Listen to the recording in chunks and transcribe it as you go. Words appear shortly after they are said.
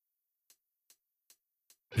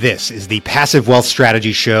This is the Passive Wealth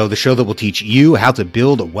Strategy Show, the show that will teach you how to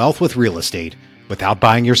build wealth with real estate without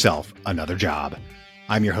buying yourself another job.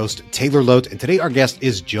 I'm your host, Taylor Lote, and today our guest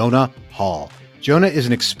is Jonah Hall. Jonah is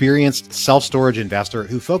an experienced self-storage investor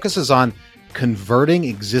who focuses on converting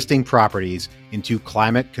existing properties into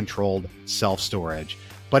climate-controlled self-storage.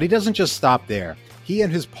 But he doesn't just stop there. He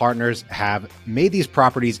and his partners have made these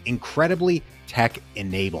properties incredibly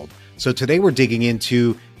tech-enabled. So today we're digging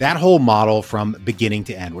into that whole model from beginning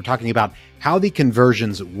to end. We're talking about how the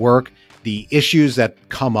conversions work, the issues that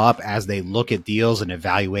come up as they look at deals and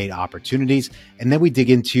evaluate opportunities. And then we dig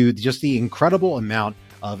into just the incredible amount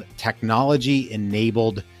of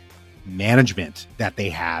technology-enabled management that they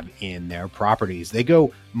have in their properties. They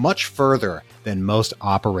go much further than most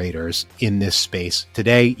operators in this space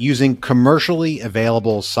today, using commercially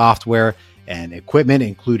available software and equipment,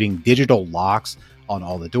 including digital locks on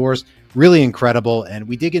all the doors. Really incredible. And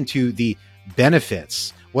we dig into the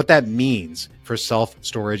benefits, what that means for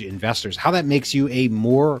self-storage investors, how that makes you a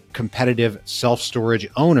more competitive self-storage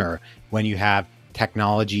owner when you have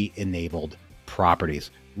technology-enabled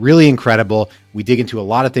properties. Really incredible. We dig into a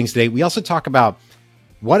lot of things today. We also talk about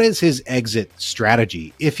what is his exit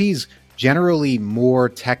strategy. If he's generally more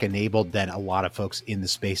tech-enabled than a lot of folks in the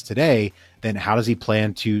space today, then how does he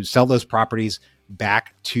plan to sell those properties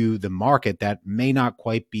back to the market that may not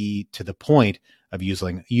quite be to the point of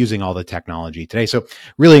using all the technology today? So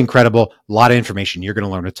really incredible. A lot of information. You're going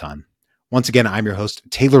to learn a ton. Once again, I'm your host,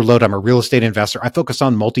 Taylor Lote. I'm a real estate investor. I focus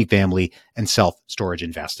on multifamily and self-storage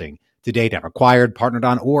investing. To date, I've acquired, partnered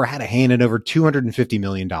on, or had a hand in over $250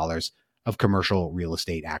 million of commercial real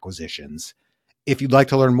estate acquisitions. If you'd like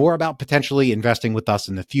to learn more about potentially investing with us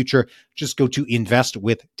in the future, just go to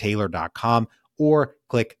investwithtaylor.com or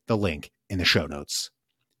click the link in the show notes.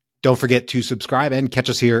 Don't forget to subscribe and catch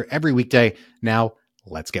us here every weekday. Now,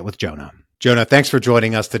 let's get with Jonah. Jonah, thanks for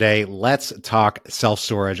joining us today. Let's talk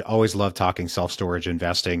self-storage. Always love talking self-storage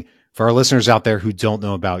investing. For our listeners out there who don't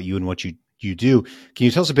know about you and what you do, can you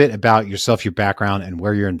tell us a bit about yourself, your background, and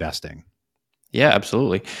where you're investing? Yeah,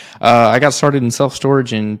 absolutely. I got started in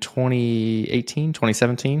self-storage in 2018,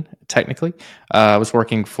 2017, technically. I was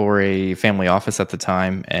working for a family office at the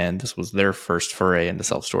time, and this was their first foray into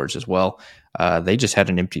self-storage as well. They just had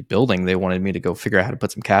an empty building. They wanted me to go figure out how to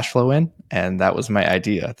put some cash flow in, and that was my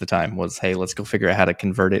idea at the time was, hey, let's go figure out how to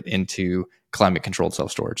convert it into climate-controlled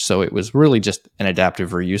self-storage. So it was really just an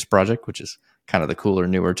adaptive reuse project, which is kind of the cooler,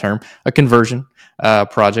 newer term, a conversion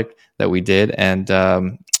project that we did, and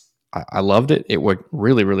I loved it. It worked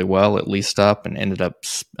really, really well. It leased up and ended up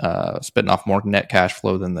spitting off more net cash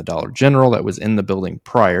flow than the Dollar General that was in the building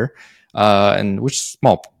prior, and which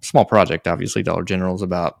small project. Obviously, Dollar General is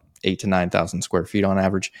about 8,000 to 9,000 square feet on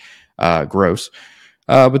average, gross.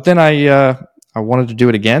 But then I wanted to do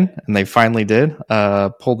it again, and they finally did.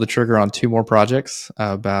 Pulled the trigger on two more projects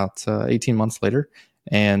about 18 months later,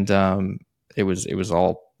 and it was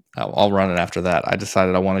all running after that. I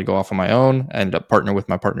decided I wanted to go off on my own. I ended up partnering with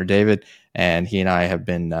my partner, David, and he and I have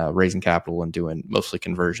been raising capital and doing mostly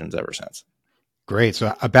conversions ever since. Great.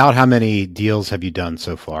 So about how many deals have you done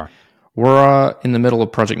so far? We're in the middle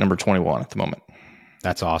of project number 21 at the moment.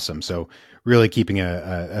 That's awesome. So really keeping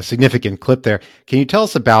a significant clip there. Can you tell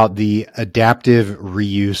us about the adaptive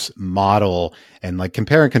reuse model and like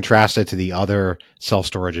compare and contrast it to the other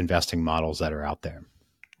self-storage investing models that are out there?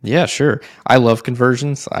 Yeah, sure. I love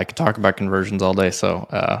conversions. I could talk about conversions all day. So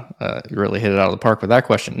you really hit it out of the park with that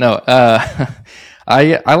question. No,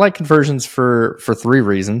 I like conversions for three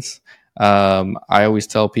reasons. I always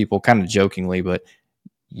tell people kind of jokingly, but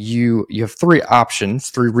you have three options,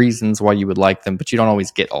 three reasons why you would like them, but you don't always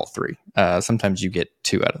get all three. Sometimes you get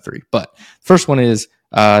 2 out of 3. But first one is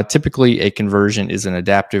typically a conversion is an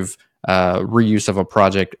adaptive reuse of a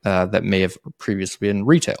project that may have previously been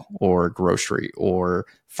retail or grocery or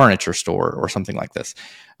furniture store or something like this.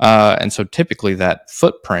 And so typically that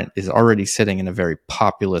footprint is already sitting in a very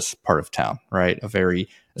populous part of town, right? A very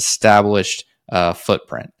established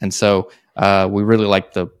footprint. And so we really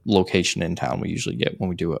like the location in town we usually get when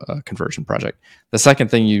we do a conversion project. The second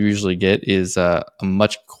thing you usually get is a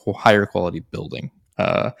much higher quality building.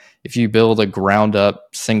 If you build a ground up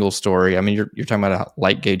single story, I mean, you're talking about a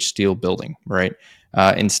light gauge steel building, right?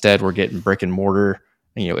 Instead, we're getting brick and mortar,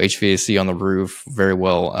 HVAC on the roof, very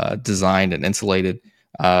well designed and insulated.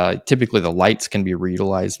 Typically, the lights can be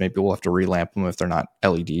reutilized. Maybe we'll have to relamp them if they're not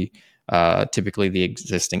LED. Typically, the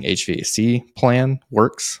existing HVAC plan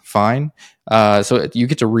works fine. So you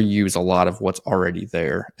get to reuse a lot of what's already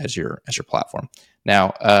there as your platform.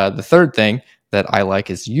 Now, the third thing that I like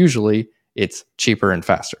is usually it's cheaper and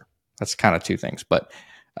faster. That's kind of two things. But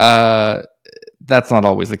That's not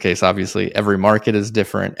always the case. Obviously, every market is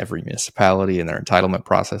different, every municipality and their entitlement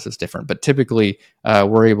process is different. But typically,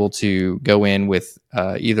 we're able to go in with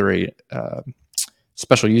either a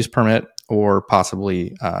special use permit or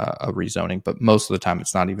possibly a rezoning. But most of the time,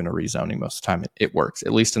 it's not even a rezoning. Most of the time, it works,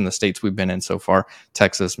 at least in the states we've been in so far: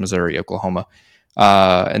 Texas, Missouri, Oklahoma.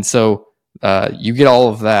 And so you get all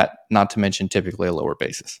of that, not to mention typically a lower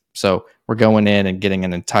basis. So we're going in and getting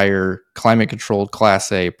an entire climate controlled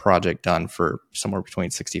Class A project done for somewhere between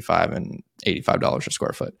 $65 and $85 a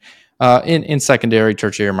square foot. In secondary,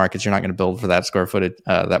 tertiary markets, you're not going to build for that square footage,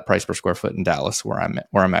 that price per square foot in Dallas, where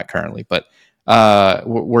I'm at currently. But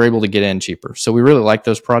we're able to get in cheaper. So we really like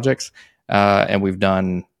those projects, and we've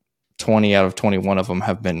done 20 out of 21 of them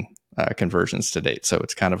have been conversions to date. So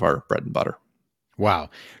it's kind of our bread and butter. Wow.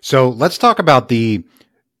 So let's talk about the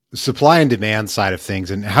supply and demand side of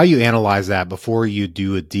things and how you analyze that before you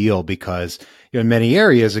do a deal, because in many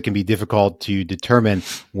areas it can be difficult to determine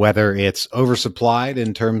whether it's oversupplied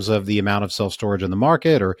in terms of the amount of self-storage in the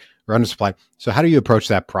market or undersupplied. So how do you approach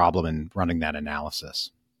that problem in running that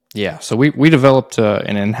analysis? Yeah, so we developed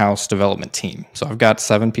an in-house development team. So I've got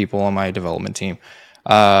 7 people on my development team.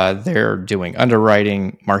 They're doing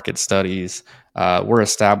underwriting, market studies. We're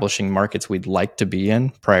establishing markets we'd like to be in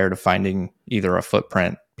prior to finding either a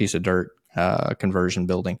footprint, piece of dirt, conversion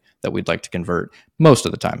building that we'd like to convert. Most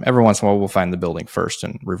of the time, every once in a while, we'll find the building first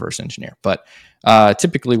and reverse engineer. But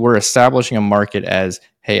typically, we're establishing a market as,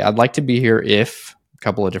 hey, I'd like to be here if a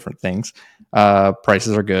couple of different things.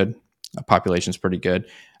 Prices are good. Population's pretty good.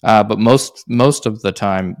 But most of the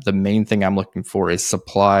time, the main thing I'm looking for is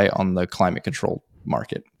supply on the climate control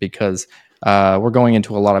market, because we're going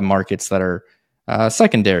into a lot of markets that are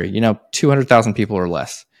secondary, 200,000 people or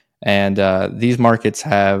less. And these markets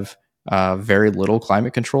have very little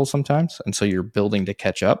climate control sometimes. And so you're building to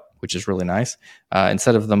catch up, which is really nice.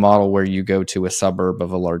 Instead of the model where you go to a suburb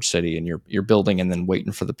of a large city and you're building and then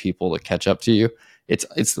waiting for the people to catch up to you,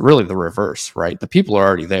 it's really the reverse, right? The people are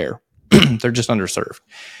already there. They're just underserved.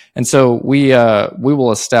 And so we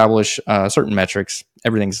will establish certain metrics.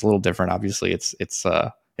 Everything's a little different. Obviously, it's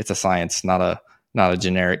a science, not a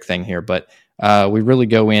generic thing here. But we really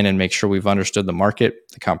go in and make sure we've understood the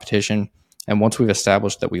market, the competition. And once we've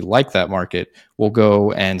established that we like that market, we'll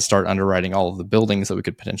go and start underwriting all of the buildings that we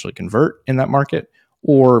could potentially convert in that market.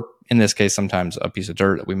 Or in this case, sometimes a piece of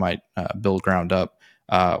dirt that we might build ground up.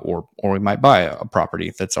 Or we might buy a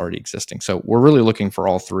property that's already existing. So we're really looking for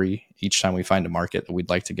all three each time we find a market that we'd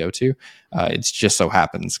like to go to. It's just so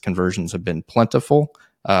happens conversions have been plentiful.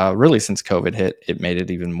 Really, since COVID hit, it made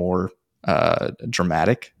it even more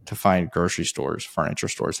dramatic to find grocery stores, furniture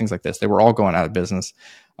stores, things like this. They were all going out of business.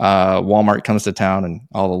 Walmart comes to town and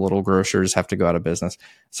all the little grocers have to go out of business.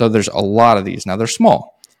 So there's a lot of these. Now they're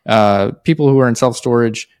small. People who are in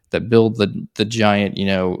self-storage that build the giant,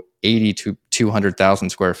 80 to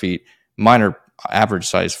 200,000 square feet. Mine are average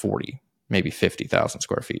size 40, maybe 50,000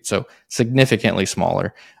 square feet. So significantly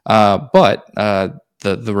smaller. But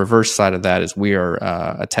the reverse side of that is we are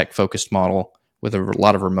a tech focused model with a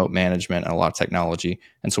lot of remote management and a lot of technology.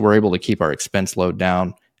 And so we're able to keep our expense load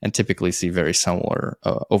down and typically see very similar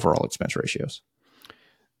overall expense ratios.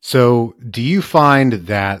 So do you find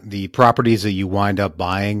that the properties that you wind up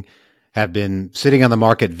buying have been sitting on the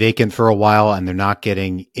market vacant for a while and they're not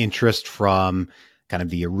getting interest from kind of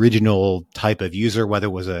the original type of user, whether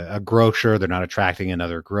it was a grocer, they're not attracting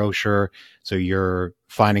another grocer. So you're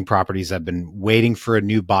finding properties that have been waiting for a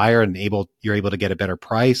new buyer and you're able to get a better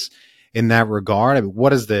price in that regard? I mean, what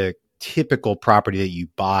does the typical property that you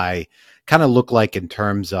buy kind of look like in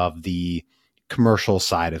terms of the commercial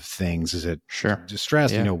side of things? Is it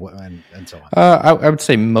distressed, Yeah. And so on? I would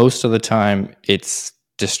say most of the time it's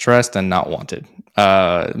distressed and not wanted.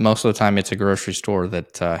 Most of the time it's a grocery store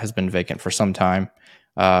that has been vacant for some time,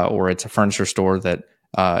 or it's a furniture store that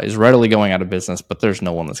is readily going out of business, but there's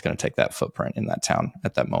no one that's going to take that footprint in that town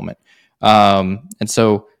at that moment. And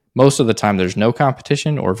so most of the time there's no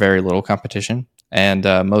competition or very little competition. And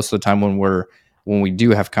most of the time when we do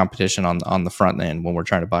have competition on the front end, when we're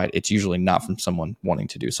trying to buy it, it's usually not from someone wanting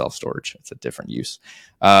to do self-storage. It's a different use.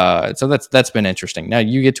 So that's been interesting. Now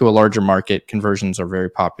you get to a larger market, conversions are very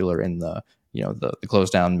popular in the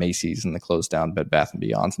closed down Macy's and the closed down Bed Bath and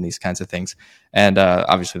Beyonds and these kinds of things. And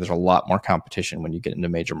obviously there's a lot more competition when you get into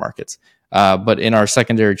major markets. But in our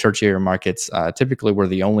secondary, tertiary markets, typically we're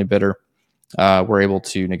the only bidder. We're able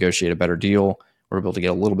to negotiate a better deal. We're able to get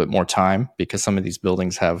a little bit more time because some of these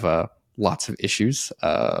buildings have lots of issues,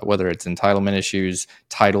 whether it's entitlement issues,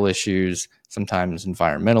 title issues, sometimes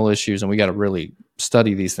environmental issues, and we got to really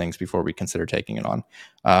study these things before we consider taking it on.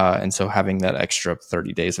 And so having that extra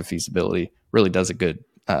 30 days of feasibility really does a good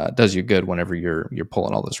does you good whenever you're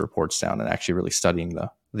pulling all those reports down and actually really studying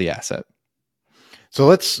the asset.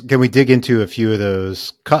 So can we dig into a few of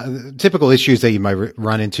those typical issues that you might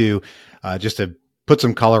run into, just to put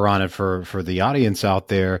some color on it for the audience out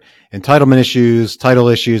there? Entitlement issues, title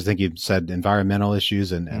issues. I think you said environmental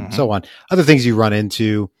issues and so on. Other things you run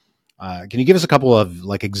into. Can you give us a couple of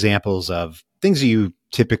like examples of things you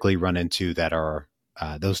typically run into that are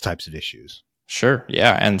those types of issues? Sure.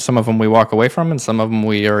 Yeah. And some of them we walk away from, and some of them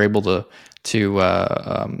we are able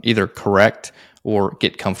to either correct or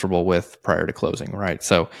get comfortable with prior to closing. Right.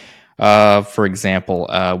 So, for example,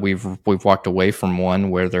 we've walked away from one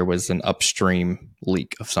where there was an upstream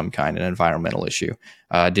leak of some kind, an environmental issue.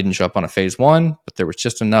 Didn't show up on a phase one, but there was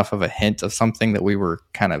just enough of a hint of something that we were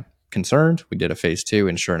kind of concerned. We did a phase two,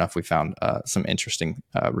 and sure enough, we found some interesting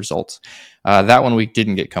results. That one we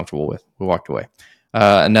didn't get comfortable with. We walked away.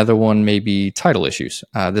 Another one may be title issues.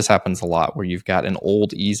 This happens a lot where you've got an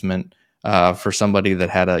old easement for somebody that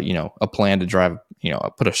had a plan to drive,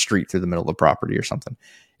 put a street through the middle of the property or something.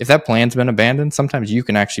 If that plan's been abandoned, sometimes you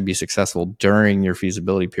can actually be successful during your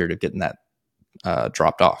feasibility period of getting that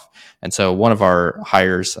dropped off. And so one of our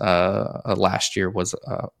hires last year was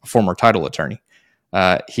a former title attorney.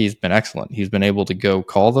 He's been excellent. He's been able to go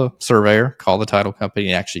call the surveyor, call the title company,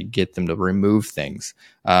 and actually get them to remove things.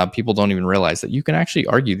 People don't even realize that you can actually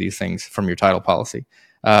argue these things from your title policy.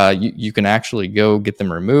 You can actually go get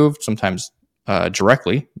them removed, sometimes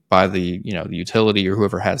directly by the utility or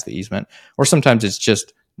whoever has the easement, or sometimes it's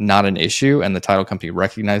just not an issue and the title company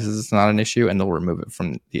recognizes it's not an issue and they'll remove it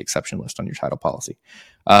from the exception list on your title policy.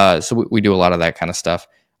 So we do a lot of that kind of stuff.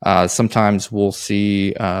 Sometimes we'll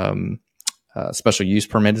see special use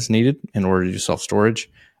permit is needed in order to do self-storage.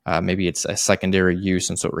 Maybe it's a secondary use,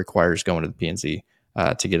 and so it requires going to the P&Z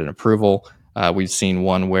to get an approval. We've seen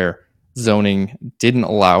one where zoning didn't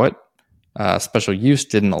allow it, special use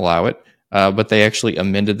didn't allow it, but they actually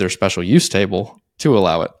amended their special use table to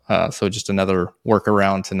allow it. So just another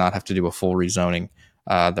workaround to not have to do a full rezoning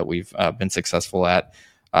that we've been successful at.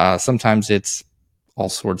 Sometimes it's all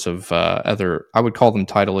sorts of other, I would call them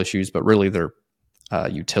title issues, but really they're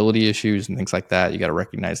utility issues and things like that. You got to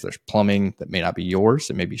recognize there's plumbing that may not be yours.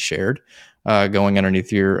 It may be shared going underneath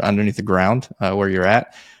the ground where you're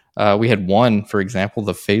at. We had one, for example,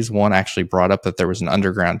 the phase one actually brought up that there was an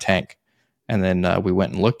underground tank. And then we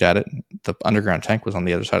went and looked at it. The underground tank was on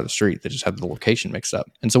the other side of the street. They just had the location mixed up.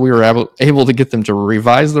 And so we were able to get them to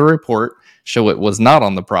revise the report, show it was not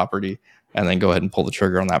on the property, and then go ahead and pull the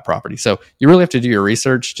trigger on that property. So you really have to do your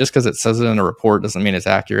research. Just because it says it in a report doesn't mean it's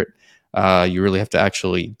accurate. You really have to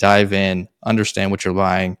actually dive in, understand what you're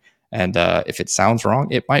buying. And if it sounds wrong,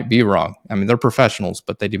 it might be wrong. I mean, they're professionals,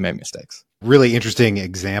 but they do make mistakes. Really interesting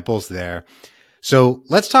examples there. So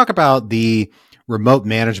let's talk about the remote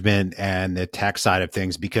management and the tech side of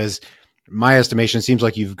things, because my estimation seems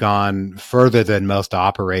like you've gone further than most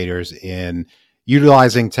operators in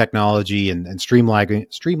utilizing technology and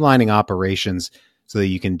streamlining operations so that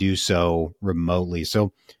you can do so remotely.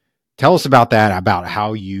 So tell us about that, about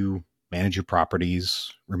how you manage your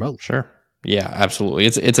properties remotely. Sure. Yeah, absolutely.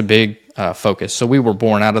 It's a big focus. So we were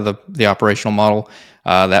born out of the operational model.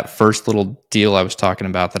 That first little deal I was talking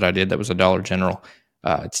about that I did that was a Dollar General.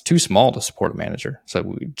 It's too small to support a manager. So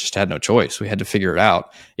we just had no choice. We had to figure it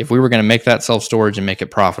out. If we were going to make that self-storage and make it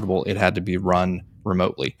profitable, it had to be run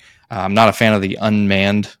remotely. I'm not a fan of the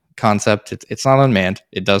unmanned concept. It's not unmanned.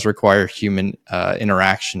 It does require human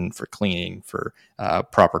interaction for cleaning, for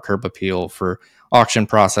proper curb appeal, for auction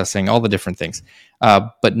processing, all the different things.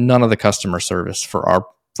 But none of the customer service for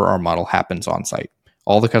our model happens on site.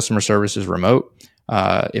 All the customer service is remote.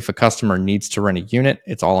 If a customer needs to rent a unit,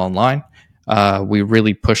 it's all online. We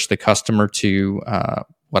really push the customer to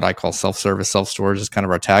what I call self-service, self-storage is kind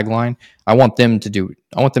of our tagline. I want them to do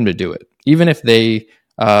it. Even if they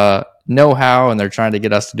know how and they're trying to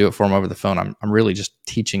get us to do it for them over the phone, I'm really just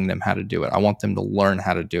teaching them how to do it. I want them to learn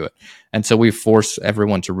how to do it. And so we force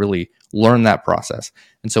everyone to really learn that process.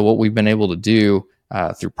 And so what we've been able to do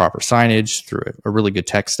through proper signage, through a really good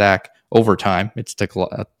tech stack over time, it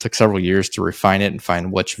took several years to refine it and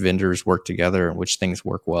find which vendors work together and which things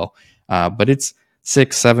work well. But it's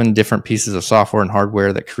 6-7 different pieces of software and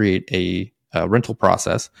hardware that create a rental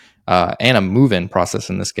process and a move-in process.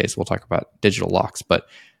 In this case, we'll talk about digital locks, but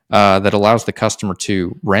that allows the customer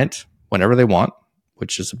to rent whenever they want,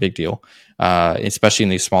 which is a big deal, especially in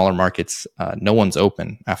these smaller markets. No one's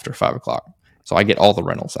open after 5 o'clock. So I get all the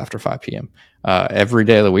rentals after 5 p.m. Every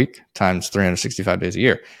day of the week, times 365 days a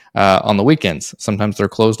year. On the weekends, sometimes they're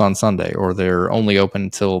closed on Sunday or they're only open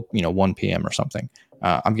until 1 p.m. or something.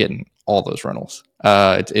 I'm getting all those rentals.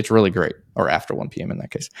 It's really great, or after 1 p.m. in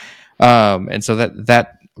that case. And so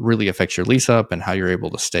that really affects your lease up and how you're able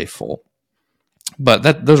to stay full.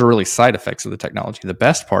 But those are really side effects of the technology. The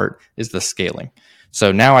best part is the scaling.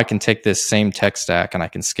 So now I can take this same tech stack and I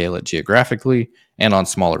can scale it geographically and on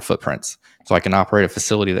smaller footprints. So I can operate a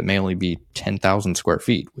facility that may only be 10,000 square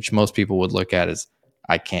feet, which most people would look at as,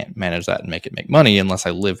 I can't manage that and make it make money unless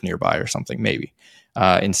I live nearby or something, maybe.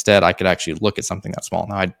 Instead, I could actually look at something that small.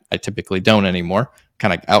 Now, I typically don't anymore,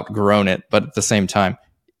 kind of outgrown it, but at the same time,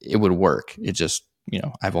 it would work. It just,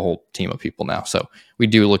 I have a whole team of people now. So we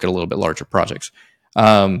do look at a little bit larger projects.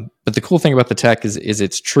 But the cool thing about the tech is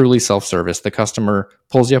it's truly self-service. The customer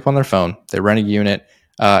pulls you up on their phone, they rent a unit,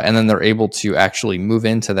 and then they're able to actually move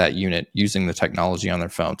into that unit using the technology on their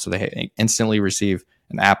phone. So they instantly receive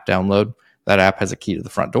an app download. That app has a key to the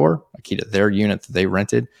front door, a key to their unit that they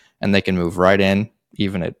rented, and they can move right in,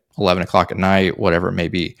 even at 11 o'clock at night, whatever it may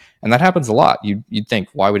be. And that happens a lot. You'd think,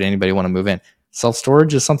 why would anybody want to move in?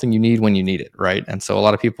 Self-storage is something you need when you need it, right? And so a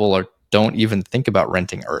lot of people don't even think about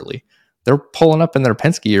renting early. They're pulling up in their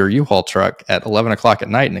Penske or U-Haul truck at 11 o'clock at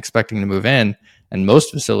night and expecting to move in. And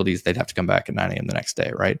most facilities, they'd have to come back at 9 a.m. the next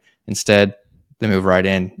day, right? Instead, they move right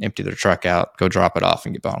in, empty their truck out, go drop it off,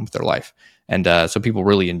 and get on with their life. And so people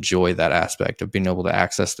really enjoy that aspect of being able to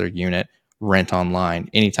access their unit, rent online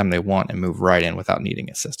anytime they want, and move right in without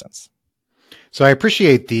needing assistance. So I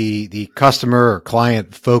appreciate the customer or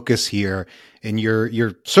client focus here, and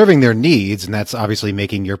you're serving their needs, and that's obviously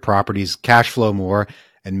making your properties cash flow more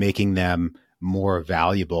and making them more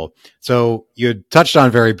valuable. So you had touched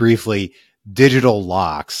on very briefly digital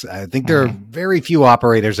locks. I think there are very few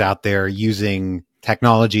operators out there using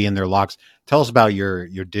technology in their locks. Tell us about your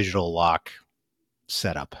digital lock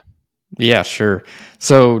setup. Yeah, sure.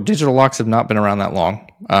 So digital locks have not been around that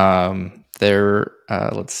long.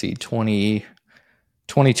 Let's see,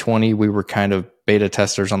 2020, we were kind of beta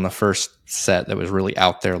testers on the first set that was really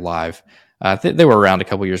out there live. They were around a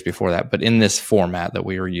couple years before that, but in this format that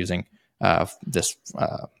we were using, this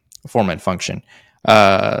format function.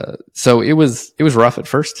 So it was rough at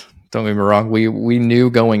first. Don't get me wrong. We knew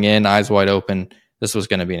going in, eyes wide open, this was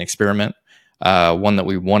going to be an experiment, one that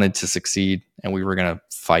we wanted to succeed, and we were going to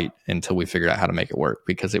fight until we figured out how to make it work,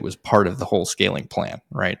 because it was part of the whole scaling plan,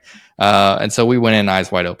 right? And so we went in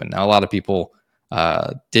eyes wide open. Now, a lot of people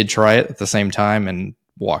did try it at the same time and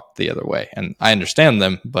walked the other way. And I understand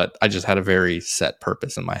them, but I just had a very set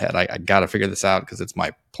purpose in my head. I got to figure this out because it's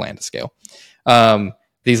my plan to scale.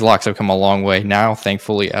 These locks have come a long way now.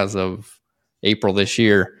 Thankfully, as of April this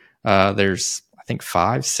year, there's, I think,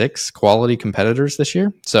 5-6 quality competitors this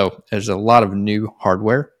year. So there's a lot of new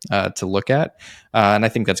hardware to look at. And I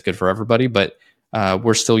think that's good for everybody, but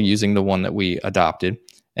we're still using the one that we adopted.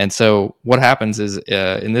 And so what happens is,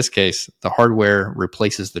 in this case, the hardware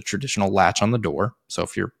replaces the traditional latch on the door. So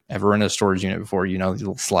if you're ever in a storage unit before, these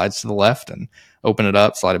little slides to the left and open it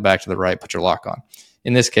up, slide it back to the right, put your lock on.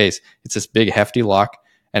 In this case, it's this big hefty lock,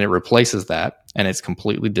 and it replaces that, and it's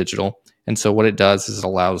completely digital. And so what it does is it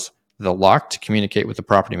allows the lock to communicate with the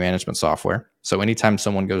property management software. So anytime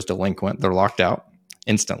someone goes delinquent, they're locked out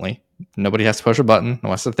instantly. Nobody has to push a button. No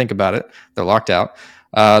one has to think about it. They're locked out.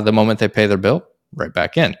 The moment they pay their bill, right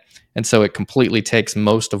back in. And so it completely takes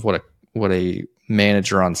most of what a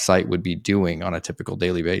manager on site would be doing on a typical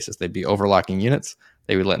daily basis. They'd be overlocking units.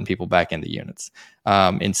 They would letting people back into units.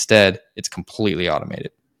 Instead, it's completely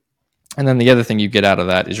automated. And then the other thing you get out of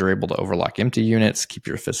that is you're able to overlock empty units, keep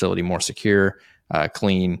your facility more secure,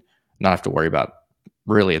 clean, not have to worry about,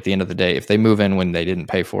 really, at the end of the day, if they move in when they didn't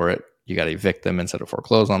pay for it, you got to evict them instead of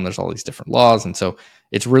foreclose on them. There's all these different laws. And so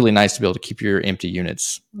it's really nice to be able to keep your empty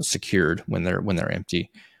units secured when they're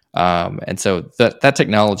empty. And so that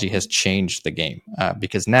technology has changed the game,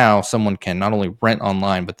 because now someone can not only rent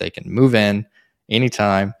online, but they can move in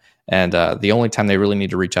anytime. And the only time they really need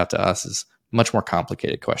to reach out to us is much more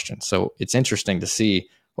complicated questions. So it's interesting to see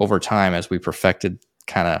over time, as we perfected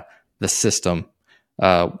kind of the system,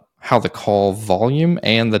 how the call volume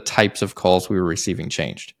and the types of calls we were receiving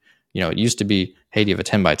changed. It used to be, hey, do you have a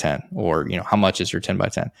 10 by 10? Or, how much is your 10 by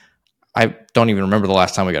 10? I don't even remember the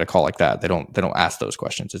last time we got a call like that. They don't ask those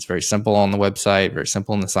questions. It's very simple on the website, very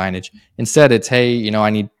simple in the signage. Instead, it's, hey, I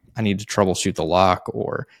need to troubleshoot the lock,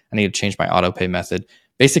 or I need to change my auto pay method.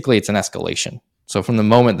 Basically, it's an escalation. So from the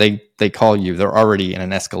moment they call you, they're already in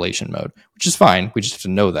an escalation mode, which is fine. We just have to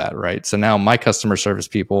know that, right? So now my customer service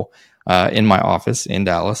people in my office in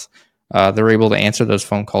Dallas, they're able to answer those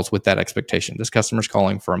phone calls with that expectation. This customer's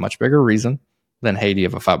calling for a much bigger reason than, hey, do you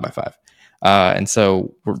have a 5x5? And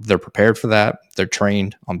so they're prepared for that. They're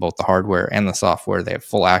trained on both the hardware and the software. They have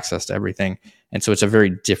full access to everything. And so it's a very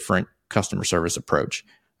different customer service approach.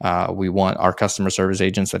 We want our customer service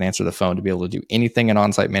agents that answer the phone to be able to do anything an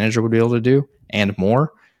on-site manager would be able to do and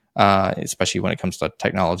more. especially when it comes to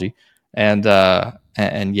technology. And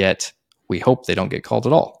yet we hope they don't get called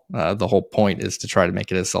at all. The whole point is to try to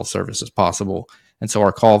make it as self-service as possible. And so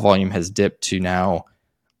our call volume has dipped to now,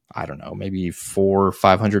 I don't know, maybe 400 or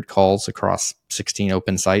 500 calls across 16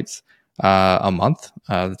 open sites a month.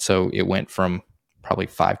 So it went from probably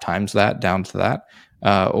 5 times that down to that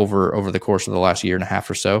over the course of the last year and a half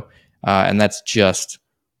or so. And that's just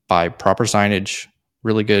by proper signage,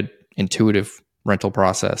 really good intuitive rental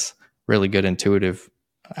process, really good intuitive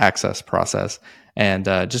access process, and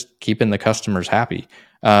just keeping the customers happy.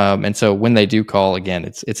 And so when they do call, again,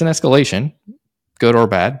 it's an escalation, good or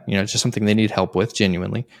bad. It's just something they need help with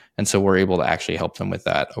genuinely. And so we're able to actually help them with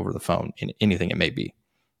that over the phone in anything it may be.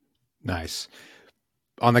 Nice.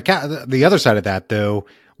 On the other side of that, though,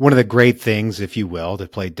 one of the great things, if you will, to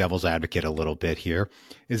play devil's advocate a little bit here,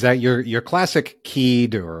 is that your classic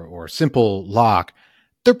keyed or simple lock,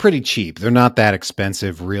 they're pretty cheap. They're not that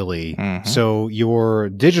expensive, really. Mm-hmm. So your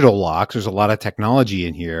digital locks, there's a lot of technology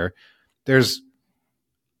in here. There's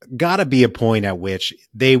got to be a point at which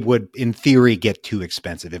they would, in theory, get too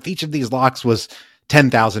expensive. If each of these locks was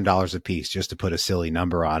 $10,000 a piece, just to put a silly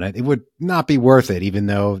number on it, it would not be worth it, even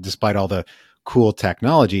though despite all the cool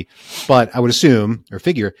technology. But I would assume or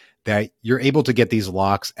figure that you're able to get these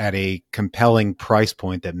locks at a compelling price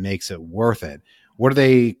point that makes it worth it. What are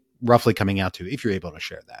they roughly coming out to, if you're able to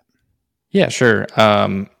share that? Yeah, sure.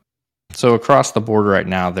 So across the board right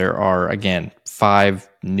now, there are, again, 5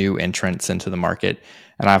 new entrants into the market.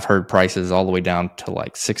 And I've heard prices all the way down to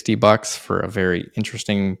like $60 for a very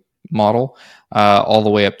interesting model, all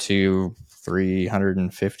the way up to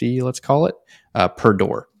 $350, let's call it, per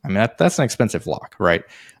door. I mean, that's an expensive lock, right?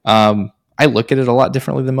 I look at it a lot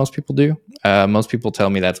differently than most people do. Most people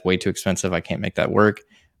tell me that's way too expensive. I can't make that work.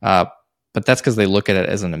 But that's because they look at it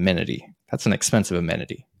as an amenity. That's an expensive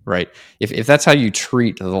amenity, right? If that's how you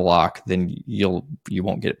treat the lock, then you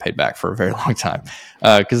won't get it paid back for a very long time.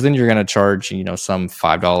 Because then you're going to charge, some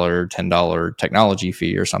 $5, $10 technology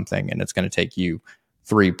fee or something, and it's going to take you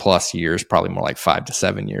 3+ years, probably more like 5 to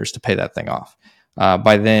 7 years to pay that thing off.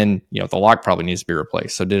 By then, the lock probably needs to be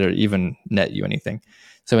replaced. So did it even net you anything?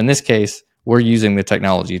 So in this case, we're using the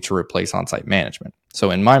technology to replace on-site management. So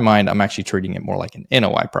in my mind, I'm actually treating it more like an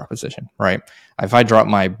NOI proposition, right? If I drop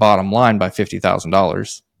my bottom line by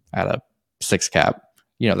 $50,000 at a 6 cap,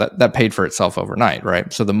 that paid for itself overnight,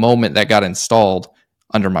 right? So the moment that got installed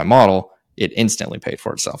under my model, it instantly paid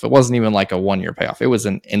for itself. It wasn't even like a 1-year payoff. It was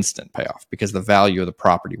an instant payoff because the value of the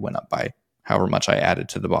property went up by however much I added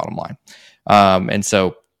to the bottom line. And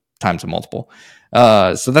so times a multiple.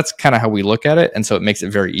 So that's kind of how we look at it. And so it makes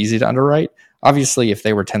it very easy to underwrite. Obviously, if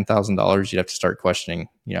they were $10,000, you'd have to start questioning,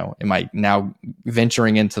 am I now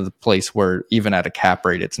venturing into the place where even at a cap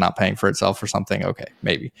rate, it's not paying for itself or something? Okay,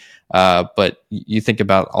 maybe. But you think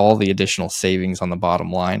about all the additional savings on the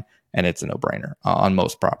bottom line, and it's a no-brainer on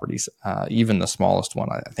most properties. Even the smallest one,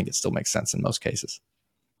 I think it still makes sense in most cases.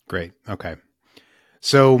 Great. Okay.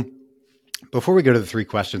 So before we go to the 3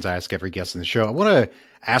 questions I ask every guest in the show, I want to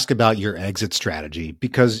ask about your exit strategy,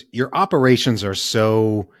 because your operations are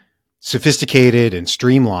so sophisticated and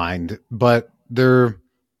streamlined, but they're,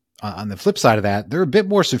 on the flip side of that, they're a bit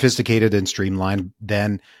more sophisticated and streamlined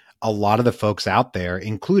than a lot of the folks out there,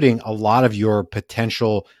 including a lot of your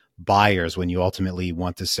potential buyers when you ultimately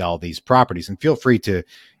want to sell these properties. And feel free to,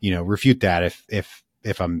 refute that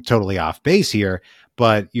if I'm totally off base here,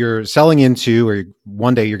 but you're selling into, or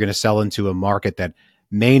one day you're going to sell into a market that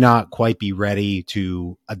may not quite be ready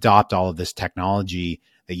to adopt all of this technology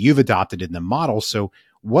that you've adopted in the model. So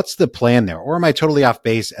what's the plan there? Or am I totally off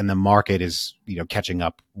base and the market is, catching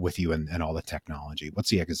up with you and all the technology? What's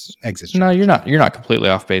the exit strategy? No, you're not completely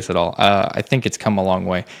off base at all. I think it's come a long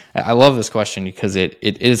way. I love this question because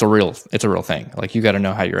it's a real thing. Like, you got to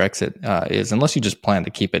know how your exit is, unless you just plan to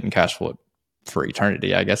keep it in cash flow for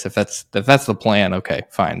eternity. I guess if that's the plan, okay,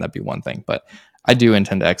 fine, that'd be one thing. But I do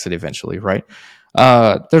intend to exit eventually, right?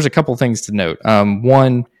 There's a couple things to note.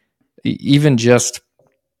 One, even just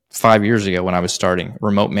 5 years ago when I was starting,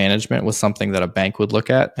 remote management was something that a bank would look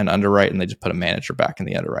at and underwrite, and they just put a manager back in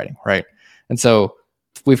the underwriting, right? And so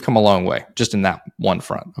we've come a long way just in that one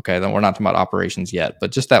front. Okay, then we're not talking about operations yet,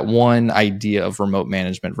 but just that one idea of remote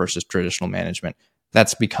management versus traditional management,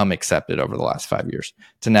 that's become accepted over the last 5 years.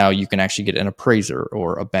 To now you can actually get an appraiser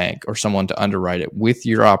or a bank or someone to underwrite it with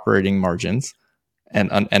your operating margins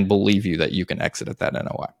and believe you that you can exit at that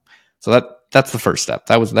NOI. So that's the first step.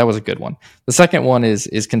 That was a good one. The second one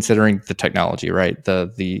is considering the technology, right?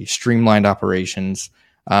 The streamlined operations.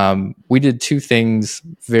 We did 2 things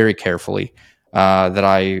very carefully that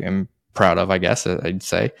I am proud of, I guess I'd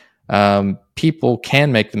say. People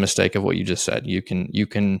can make the mistake of what you just said. You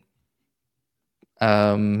can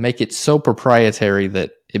make it so proprietary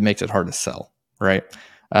that it makes it hard to sell, right?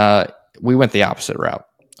 We went the opposite route.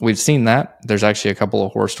 We've seen that. There's actually a couple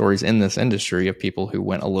of horror stories in this industry of people who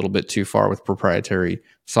went a little bit too far with proprietary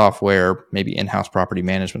software, maybe in-house property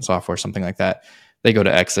management software, something like that. They go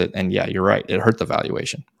to exit, and yeah, you're right. It hurt the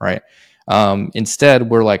valuation, right? Instead,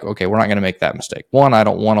 we're like, okay, we're not going to make that mistake. One, I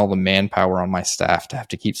don't want all the manpower on my staff to have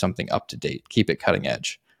to keep something up to date, keep it cutting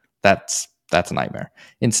edge. That's a nightmare.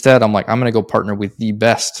 Instead, I'm like, I'm going to go partner with the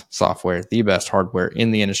best software, the best hardware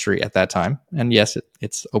in the industry at that time. And yes,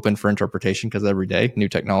 it's open for interpretation because every day new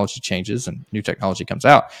technology changes and new technology comes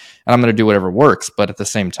out. And I'm going to do whatever works. But at the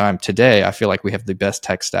same time, today, I feel like we have the best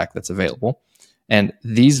tech stack that's available. And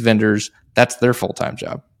these vendors, that's their full-time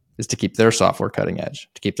job, is to keep their software cutting edge,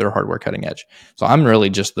 to keep their hardware cutting edge. So I'm really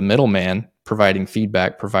just the middleman providing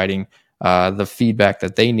feedback, providing the feedback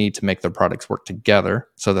that they need to make their products work together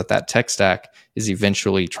so that tech stack is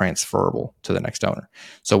eventually transferable to the next owner.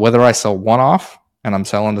 So whether I sell one off and I'm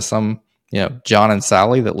selling to some, John and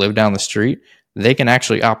Sally that live down the street, they can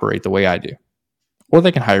actually operate the way I do, or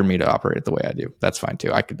they can hire me to operate it the way I do. That's fine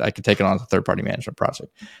too. I could take it on as a third party management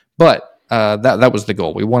project, but that was the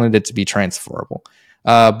goal. We wanted it to be transferable.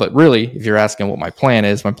 But really, if you're asking what my plan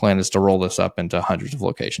is to roll this up into hundreds of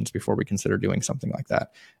locations before we consider doing something like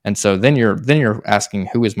that. And so then you're asking,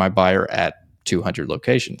 who is my buyer at 200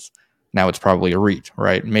 locations? Now it's probably a REIT,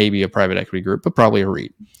 right? Maybe a private equity group, but probably a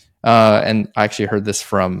REIT. And I actually heard this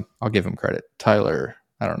from, I'll give him credit, Tyler.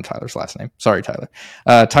 I don't know Tyler's last name. Sorry, Tyler.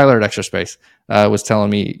 Tyler at Extra Space was telling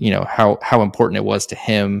me, how important it was to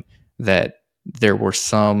him that there were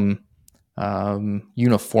some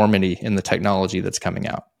uniformity in the technology that's coming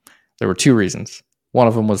out. There were two reasons. One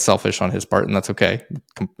of them was selfish on his part, and that's okay.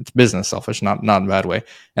 It's business selfish, not in a bad way.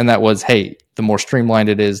 And that was, hey, the more streamlined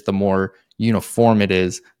it is, the more uniform it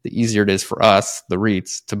is, the easier it is for us, the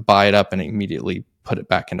REITs, to buy it up and immediately put it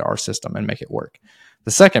back into our system and make it work.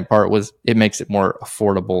 The second part was it makes it more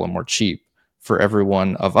affordable and more cheap for every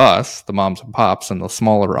one of us, the moms and pops and the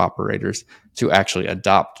smaller operators, to actually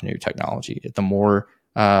adopt new technology. The more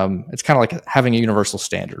it's kind of like having a universal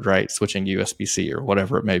standard, right? Switching USB-C or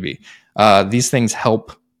whatever it may be. These things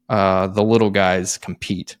help the little guys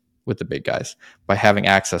compete with the big guys by having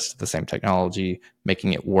access to the same technology,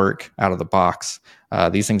 making it work out of the box.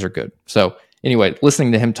 These things are good. So anyway,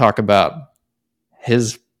 listening to him talk about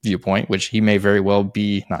his viewpoint, which he may very well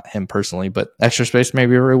be, not him personally, but Extra Space may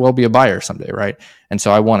very well be a buyer someday, right? And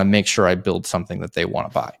so I want to make sure I build something that they want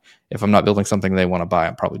to buy. If I'm not building something they want to buy,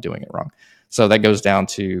 I'm probably doing it wrong. So that goes down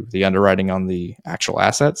to the underwriting on the actual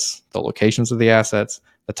assets, the locations of the assets,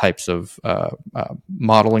 the types of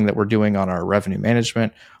modeling that we're doing on our revenue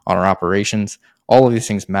management, on our operations. All of these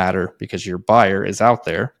things matter because your buyer is out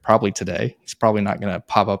there probably today. He's probably not going to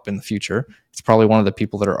pop up in the future. It's probably one of the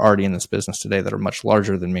people that are already in this business today that are much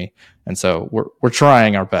larger than me. And so we're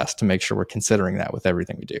trying our best to make sure we're considering that with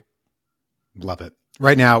everything we do. Love it.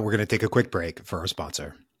 Right now, we're going to take a quick break for our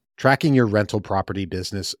sponsor. Tracking your rental property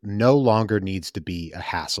business no longer needs to be a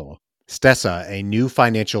hassle. Stessa, a new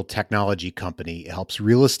financial technology company, helps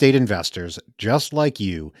real estate investors just like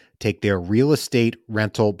you take their real estate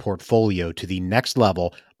rental portfolio to the next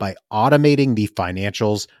level by automating the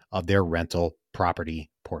financials of their rental property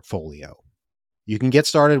portfolio. You can get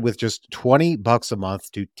started with just $20 a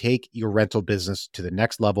month to take your rental business to the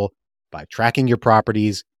next level by tracking your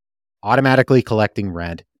properties, automatically collecting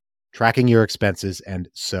rent, tracking your expenses, and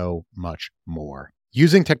so much more.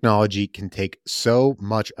 Using technology can take so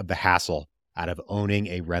much of the hassle out of owning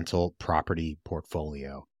a rental property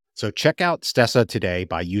portfolio. So check out Stessa today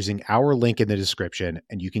by using our link in the description,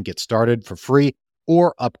 and you can get started for free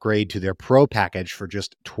or upgrade to their pro package for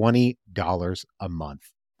just $20 a month.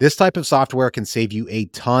 This type of software can save you a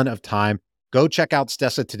ton of time. Go check out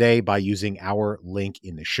Stessa today by using our link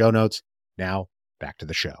in the show notes. Now, back to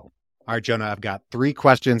the show. All right, Jonah, I've got 3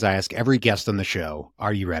 questions I ask every guest on the show.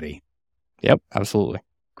 Are you ready? Yep, absolutely.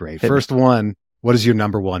 Great. First one, what is your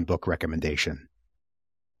number one book recommendation?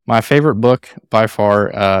 My favorite book by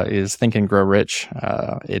far is Think and Grow Rich.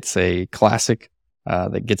 It's a classic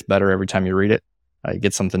that gets better every time you read it. You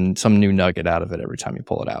get some new nugget out of it every time you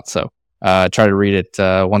pull it out. So try to read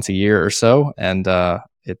it once a year or so, and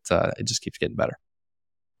it just keeps getting better.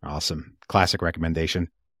 Awesome. Classic recommendation.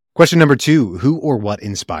 Question number 2, who or what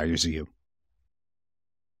inspires you?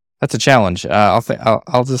 That's a challenge. I'll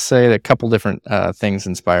just say that a couple different things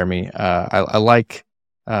inspire me. I like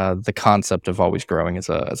the concept of always growing as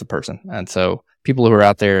a person, and so people who are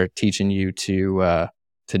out there teaching you to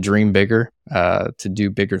dream bigger, to do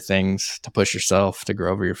bigger things, to push yourself, to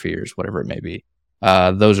grow over your fears, whatever it may be.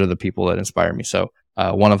 those are the people that inspire me. So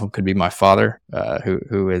one of them could be my father,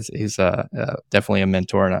 he's definitely a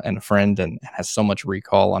mentor and a friend, and has so much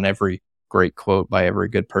recall on every great quote by every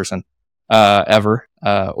good person ever,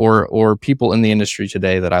 or people in the industry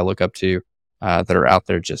today that I look up to that are out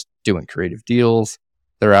there just doing creative deals.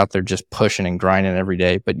 They're out there just pushing and grinding every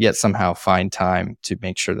day, but yet somehow find time to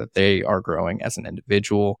make sure that they are growing as an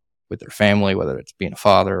individual with their family, whether it's being a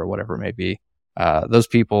father or whatever it may be. Those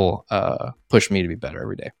people push me to be better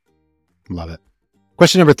every day. Love it.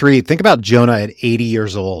 Question number 3, think about Jonah at 80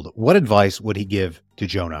 years old. What advice would he give to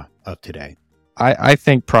Jonah of today? I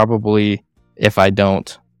think probably if I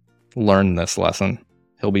don't learn this lesson,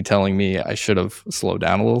 he'll be telling me I should have slowed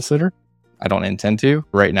down a little sooner. I don't intend to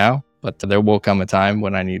right now, but there will come a time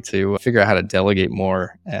when I need to figure out how to delegate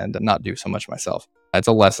more and not do so much myself. It's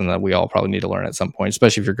a lesson that we all probably need to learn at some point,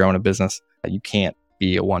 especially if you're growing a business. You can't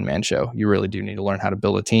be a one-man show. You really do need to learn how to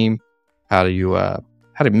build a team, how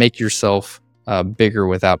to make yourself bigger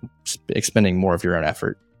without expending more of your own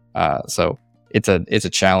effort. So it's a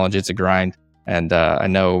challenge, it's a grind, and I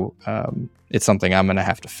know it's something I'm going to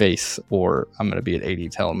have to face, or I'm going to be at 80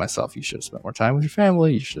 telling myself, you should have spent more time with your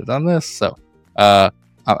family, you should have done this. So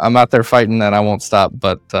I'm out there fighting, and I won't stop,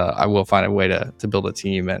 but I will find a way to build a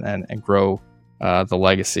team and grow the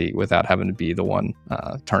legacy without having to be the one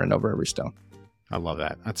turning over every stone. I love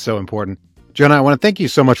that. That's so important. Jonah, I want to thank you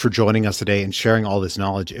so much for joining us today and sharing all this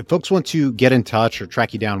knowledge. If folks want to get in touch or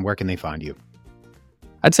track you down, where can they find you?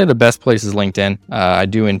 I'd say the best place is LinkedIn. I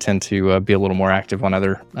do intend to be a little more active on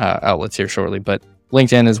other outlets here shortly, but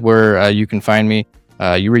LinkedIn is where you can find me.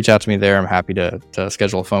 You reach out to me there. I'm happy to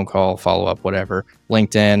schedule a phone call, follow up, whatever.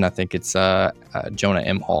 LinkedIn, I think it's Jonah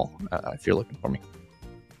M. Hall if you're looking for me.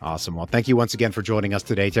 Awesome. Well, thank you once again for joining us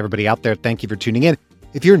today. To everybody out there, thank you for tuning in.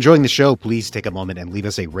 If you're enjoying the show, please take a moment and leave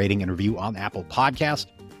us a rating and review on Apple Podcasts.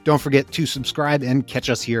 Don't forget to subscribe and catch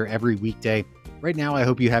us here every weekday. Right now, I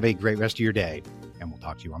hope you have a great rest of your day, and we'll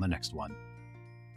talk to you on the next one.